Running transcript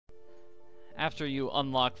After you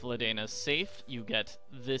unlock Vladena's safe, you get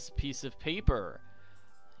this piece of paper.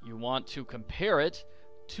 You want to compare it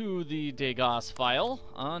to the Degas file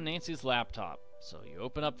on Nancy's laptop. So you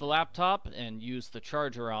open up the laptop and use the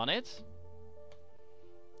charger on it.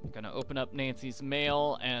 You're going to open up Nancy's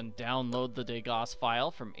mail and download the Degas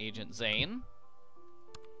file from Agent Zane.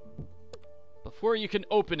 Before you can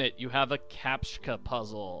open it, you have a CAPTCHA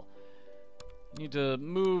puzzle. You need to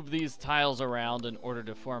move these tiles around in order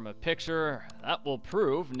to form a picture that will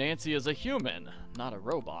prove Nancy is a human, not a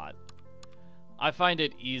robot. I find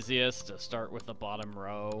it easiest to start with the bottom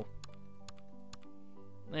row.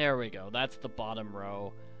 There we go, that's the bottom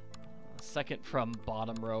row. Second from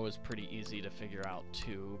bottom row is pretty easy to figure out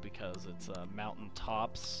too, because it's mountain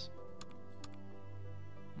tops.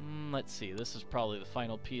 Let's see, this is probably the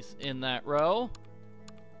final piece in that row.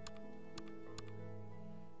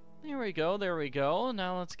 There we go, there we go.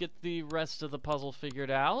 Now let's get the rest of the puzzle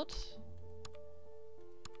figured out.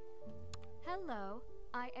 Hello,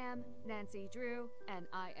 I am Nancy Drew, and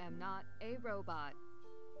I am not a robot.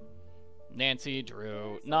 Nancy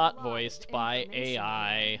Drew, not voiced by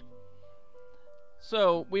AI.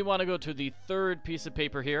 So, we want to go to the third piece of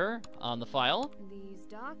paper here on the file. These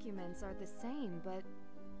documents are the same, but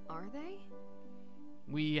are they?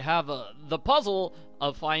 We have the puzzle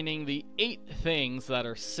of finding the 8 things that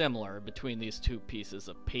are similar between these two pieces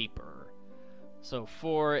of paper. So,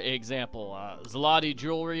 for example, Zloty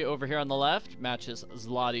jewelry over here on the left matches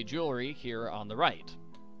Zloty jewelry here on the right.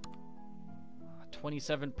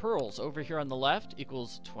 27 pearls over here on the left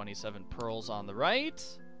equals 27 pearls on the right.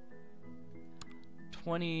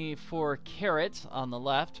 24 carat on the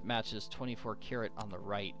left matches 24 carat on the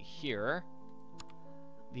right here.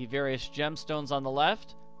 The various gemstones on the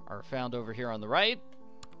left are found over here on the right.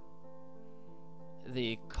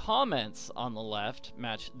 The comments on the left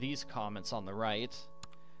match these comments on the right.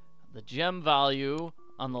 The gem value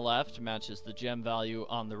on the left matches the gem value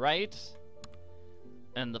on the right.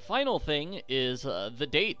 And the final thing is the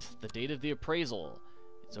date of the appraisal.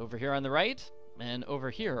 It's over here on the right and over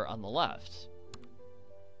here on the left.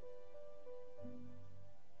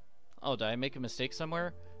 Oh, did I make a mistake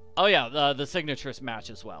somewhere? Oh yeah, the signatures match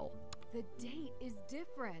as well. The date is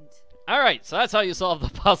different. Alright, so that's how you solve the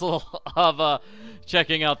puzzle of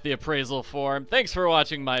checking out the appraisal form. Thanks for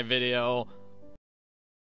watching my video.